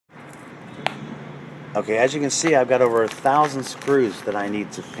Okay, as you can see, I've got over 1,000 screws that I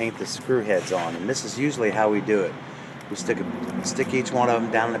need to paint the screw heads on, and this is usually how we do it. We stick each one of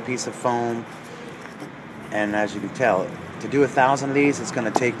them down in a piece of foam, and as you can tell, to do 1,000 of these, it's going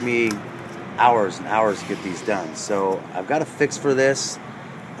to take me hours and hours to get these done. So I've got a fix for this,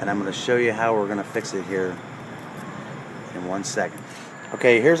 and I'm going to show you how we're going to fix it here in 1 second.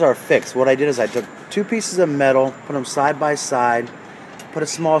 Okay, here's our fix. What I did is I took 2 pieces of metal, put them side by side, put a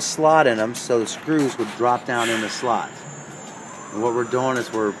small slot in them so the screws would drop down in the slot. And what we're doing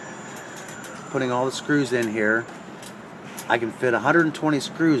is we're putting all the screws in here. I can fit 120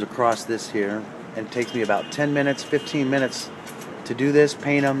 screws across this here, and it takes me about 10 minutes, 15 minutes to do this,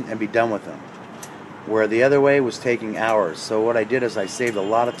 paint them, and be done with them. Where the other way was taking hours. So what I did is I saved a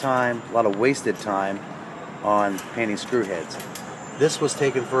lot of time, a lot of wasted time on painting screw heads. This was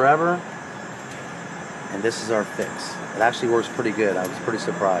taking forever, and this is our fix. It actually works pretty good. I was pretty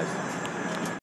surprised.